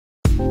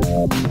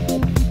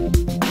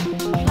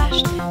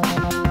Flashed it.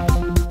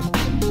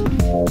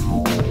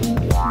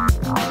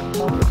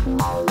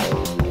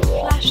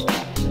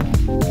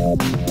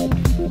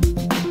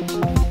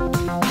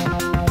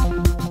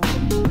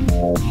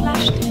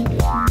 Flashed it. Flashed it.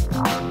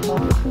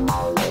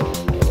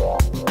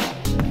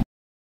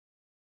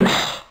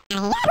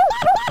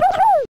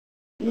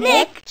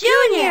 Nick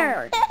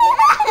Jr.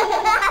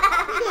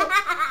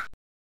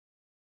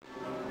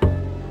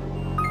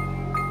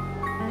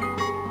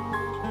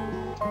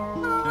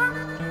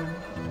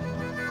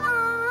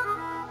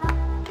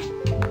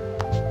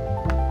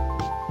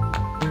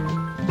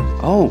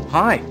 Oh,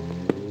 hi.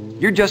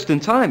 You're just in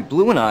time.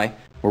 Blue and I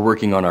were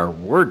working on our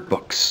word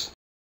books.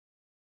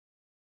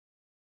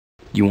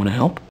 You want to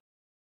help?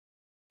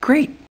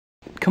 Great.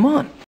 Come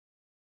on.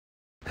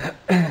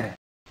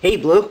 Hey,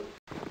 Blue.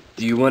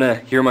 Do you want to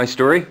hear my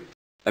story?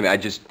 I mean, I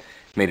just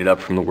made it up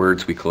from the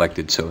words we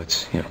collected, so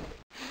it's, you know.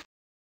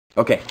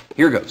 Okay,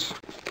 here goes.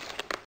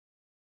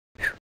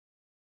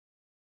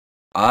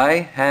 I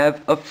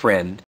have a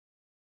friend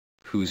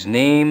whose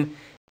name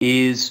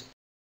is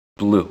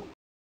Blue.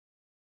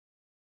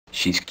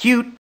 She's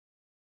cute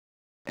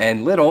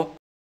and little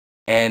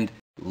and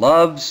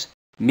loves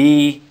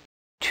me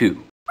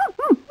too.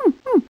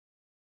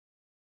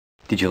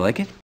 Did you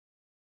like it?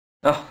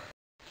 Oh,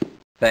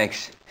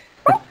 thanks.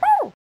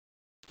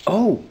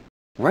 Oh,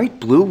 right,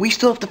 Blue. We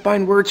still have to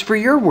find words for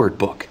your word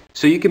book,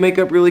 so you can make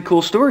up really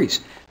cool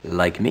stories,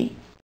 like me.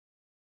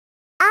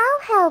 I'll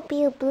help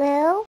you,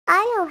 Blue.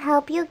 I'll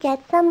help you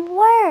get some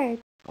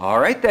words. All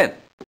right, then.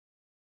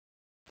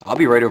 I'll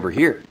be right over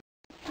here,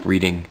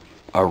 reading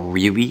a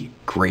really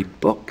great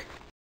book.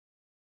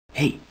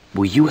 Hey,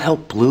 will you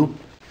help Blue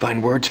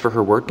find words for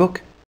her word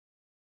book?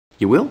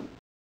 You will?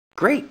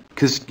 Great,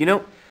 because, you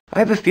know, I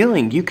have a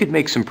feeling you could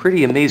make some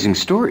pretty amazing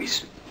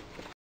stories.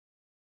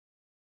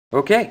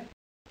 Okay,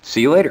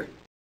 see you later.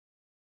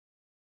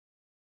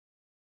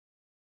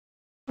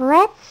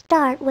 Let's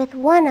start with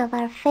one of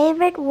our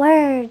favorite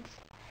words.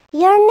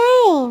 Your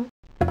name.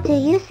 Do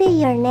you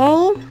see your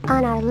name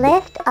on our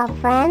list of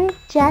friends?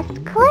 Just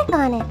click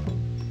on it.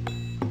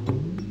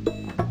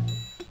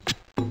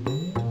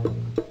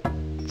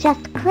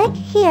 Just click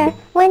here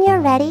when you're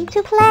ready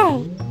to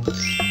play.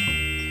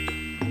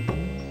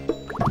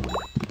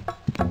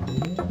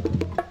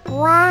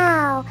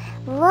 Wow,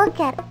 look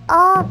at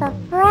all the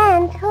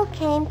friends who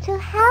came to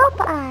help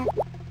us.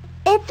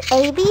 It's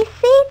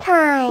ABC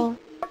time.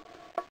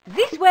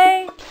 This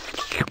way.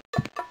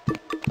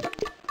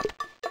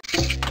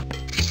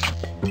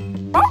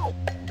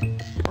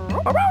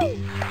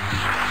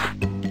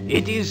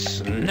 It is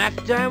snack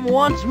time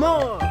once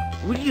more.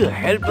 Will you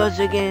help us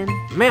again?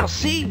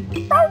 Merci.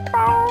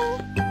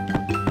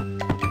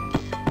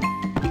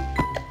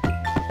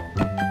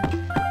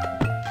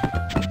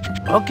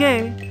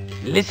 Okay,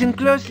 listen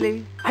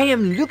closely. I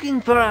am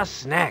looking for a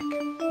snack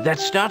that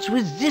starts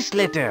with this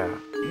letter,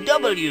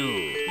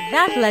 W.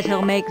 That letter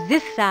makes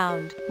this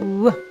sound.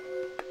 W.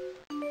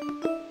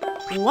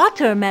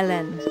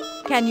 Watermelon.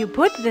 Can you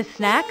put the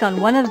snack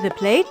on one of the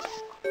plates?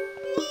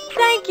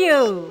 Thank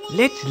you.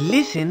 Let's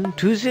listen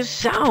to the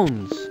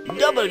sounds.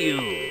 W.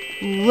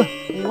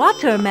 W.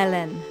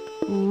 Watermelon.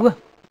 W.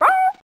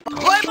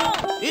 Très bon.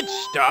 It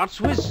starts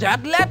with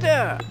that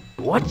letter.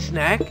 What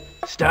snack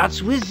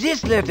starts with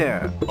this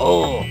letter?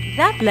 O.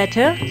 That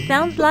letter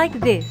sounds like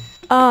this.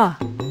 Ah.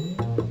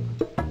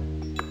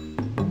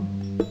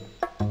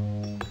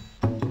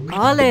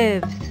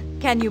 Olives.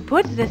 Can you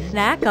put the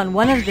snack on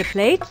one of the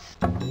plates?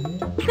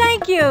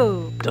 Thank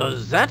you.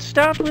 Does that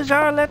start with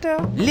our letter?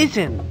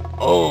 Listen.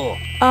 O.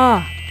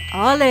 Ah.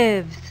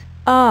 Olives.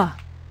 Ah.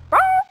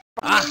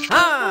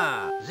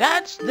 Aha!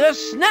 That's the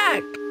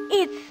snack.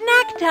 It's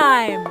snack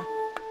time.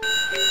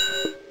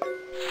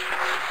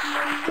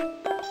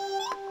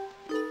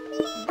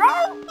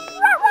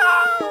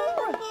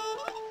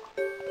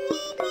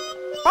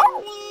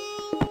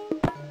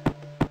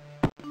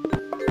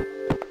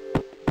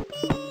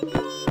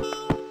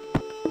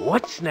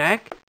 What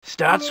snack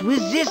starts with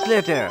this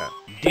letter?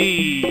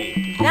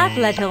 D. That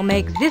letter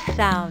makes this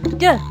sound.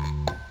 D.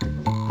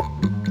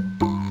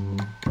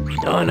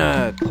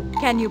 Donut.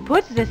 Can you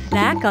put the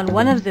snack on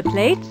one of the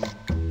plates?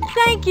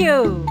 Thank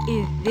you.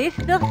 Is this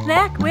the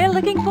snack we're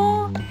looking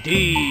for?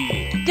 D.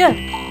 D.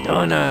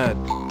 Donut.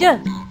 D.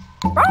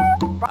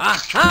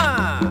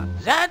 Aha!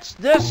 That's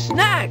the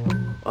snack.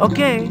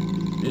 Okay,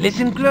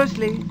 listen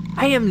closely.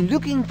 I am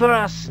looking for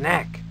a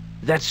snack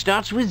that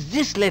starts with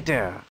this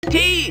letter,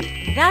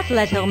 T. That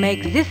letter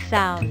makes this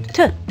sound.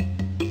 T.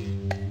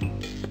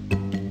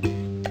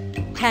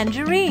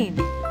 Tangerine.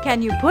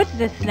 Can you put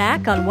the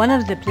snack on one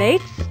of the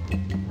plates?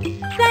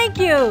 Thank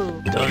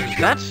you. Does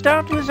that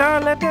start with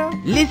our letter?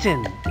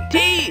 Listen,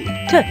 T.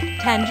 T.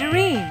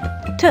 Tangerine.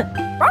 T.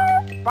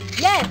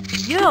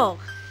 Yes, you're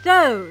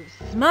so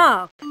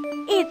smart.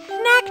 It's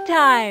snack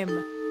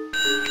time.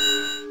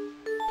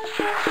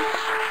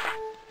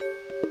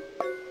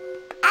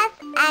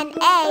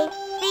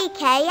 S-N-A-C-K-S.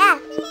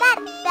 That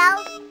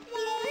spells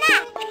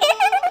snack.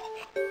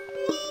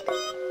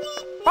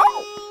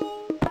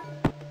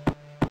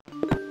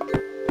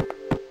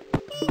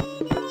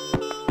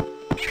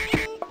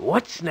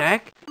 What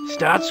snack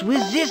starts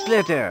with this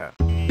letter?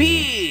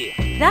 B.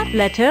 That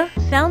letter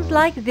sounds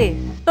like this.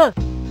 B.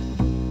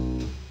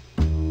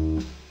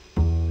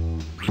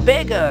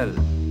 Bagel.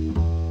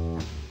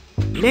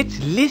 Let's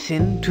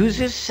listen to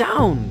the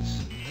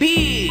sounds.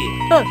 B.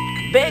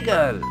 B.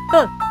 Bagel. B.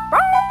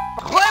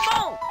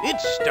 Vraiment! It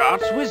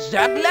starts with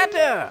that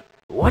letter.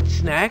 What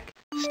snack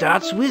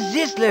starts with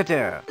this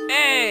letter?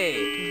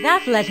 A.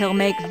 That letter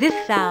makes this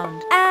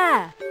sound.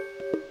 A.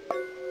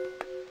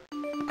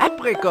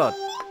 Apricot.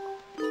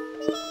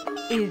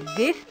 Is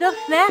this the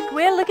snack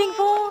we're looking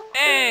for?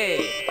 A.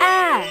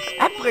 A.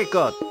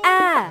 Apricot.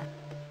 A.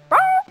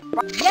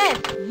 Yes,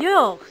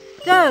 you're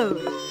so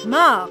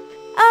smart.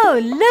 Oh,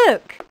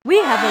 look! We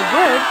have a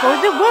word for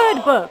the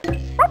word book.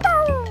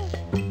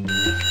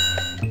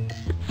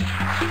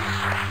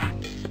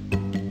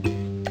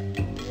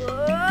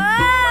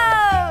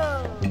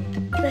 Whoa!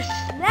 The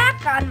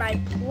snack on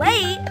my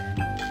plate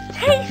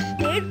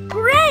tasted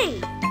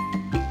great.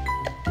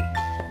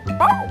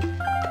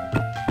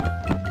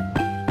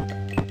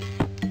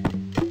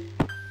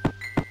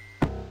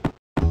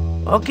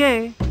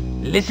 Okay,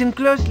 listen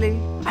closely.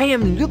 I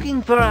am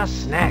looking for a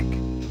snack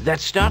that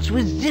starts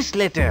with this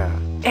letter.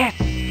 S.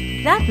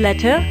 That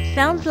letter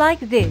sounds like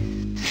this.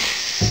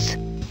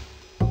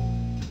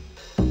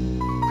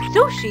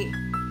 Sushi.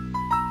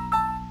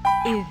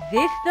 Is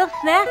this the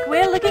snack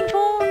we're looking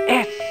for?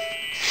 S.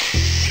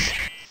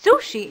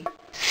 Sushi.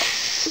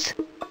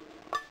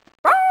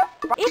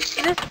 It's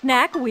the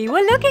snack we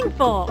were looking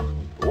for.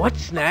 What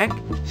snack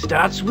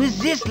starts with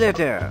this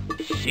letter?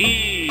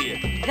 C.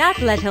 That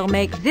letter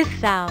makes this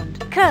sound.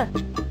 K.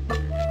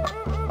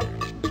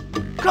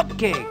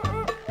 Cupcake.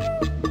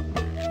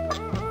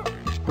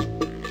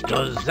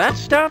 Does that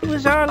start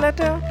with our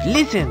letter?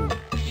 Listen.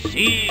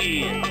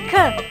 C.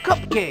 K.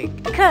 Cupcake.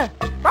 K.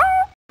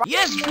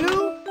 Yes,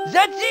 Blue,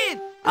 that's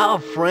it. Our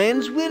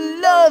friends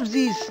will love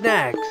these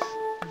snacks.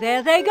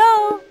 There they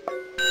go.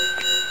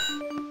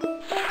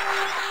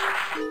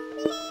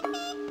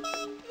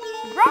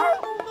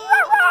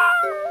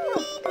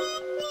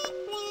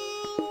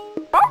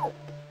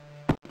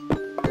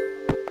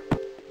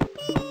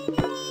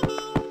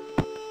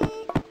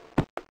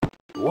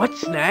 What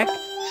snack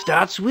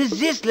starts with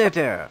this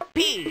letter?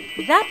 P.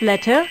 That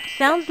letter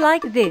sounds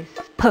like this.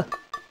 P.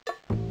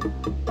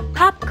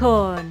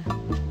 Popcorn.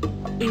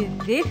 Is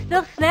this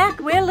the snack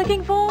we're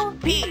looking for?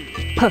 P.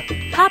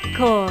 P.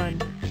 Popcorn.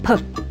 P.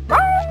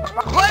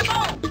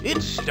 Vraiment!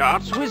 It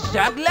starts with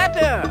that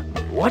letter.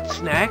 What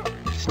snack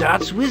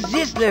starts with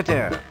this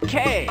letter?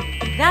 K.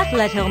 That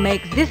letter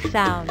makes this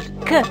sound.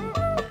 K.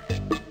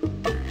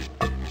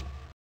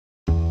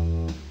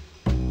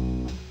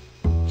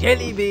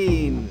 Jelly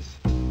beans.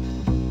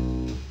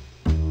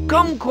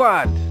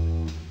 Kumquat.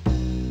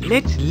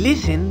 Let's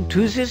listen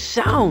to the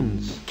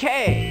sounds.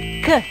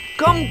 K. K.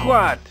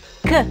 Kumquat.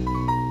 K.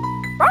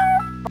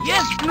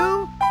 Yes,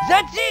 Blue,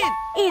 that's it.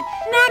 It's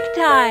snack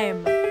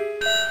time.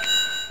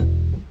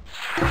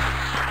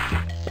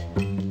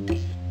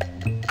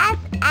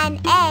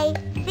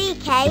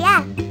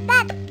 S-N-A-C-K-S.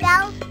 That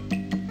spells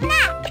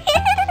snack.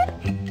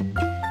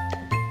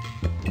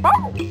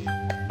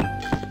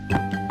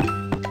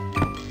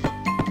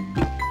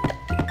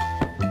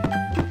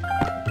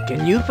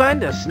 Can you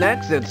find a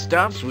snack that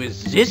starts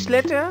with this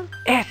letter?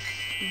 S.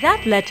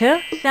 That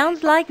letter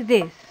sounds like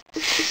this.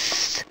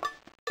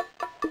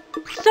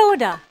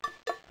 Soda.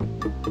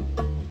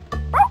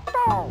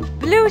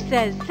 Blue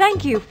says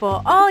thank you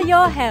for all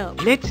your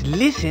help. Let's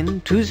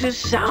listen to the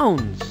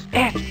sounds.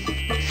 S.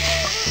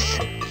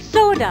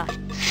 Soda.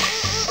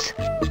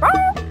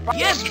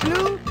 Yes,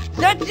 Blue,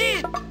 that's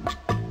it.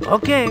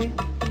 Okay,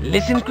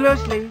 listen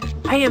closely.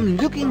 I am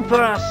looking for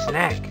a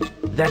snack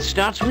that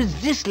starts with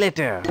this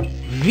letter.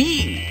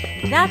 V.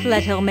 That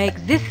letter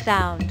makes this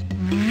sound.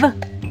 V.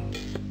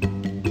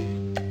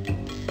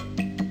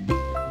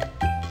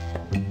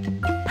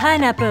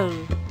 Pineapple.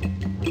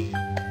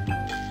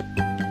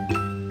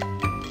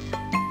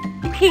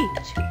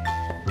 Peach.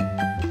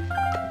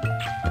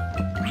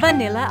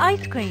 Vanilla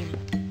ice cream.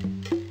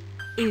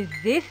 Is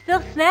this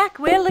the snack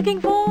we're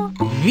looking for?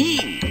 V.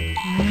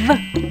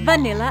 V.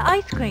 Vanilla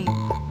ice cream.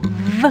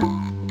 V.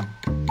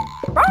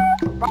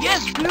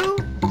 Yes, Blue,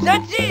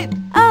 that's it.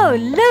 Oh,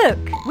 look!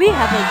 We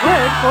have a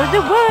word for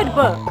the word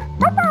book.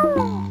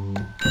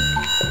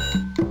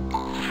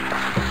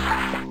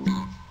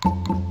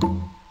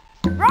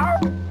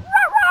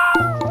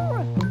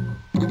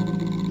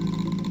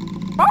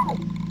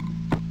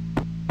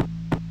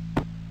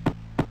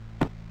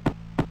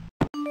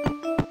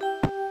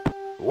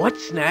 What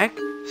snack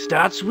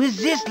starts with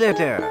this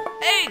letter?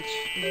 H.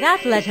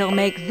 That letter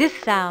makes this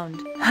sound.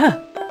 Huh.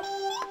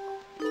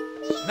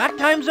 Snack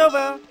time's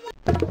over.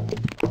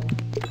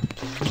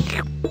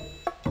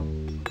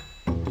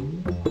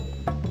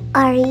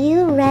 Are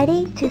you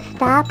ready to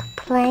stop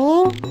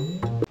playing?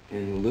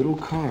 And the little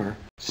car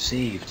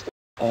saved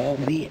all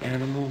the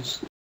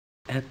animals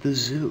at the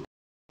zoo.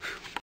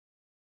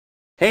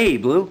 Hey,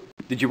 Blue,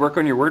 did you work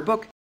on your word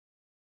book?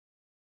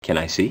 Can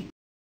I see?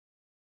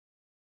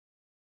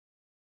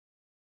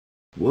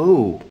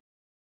 Whoa,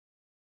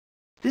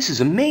 This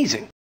is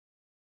amazing.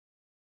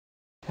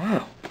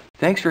 Wow,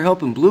 thanks for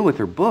helping Blue with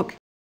her book.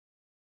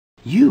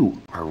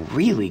 You are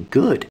really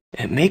good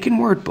at making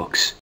word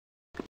books.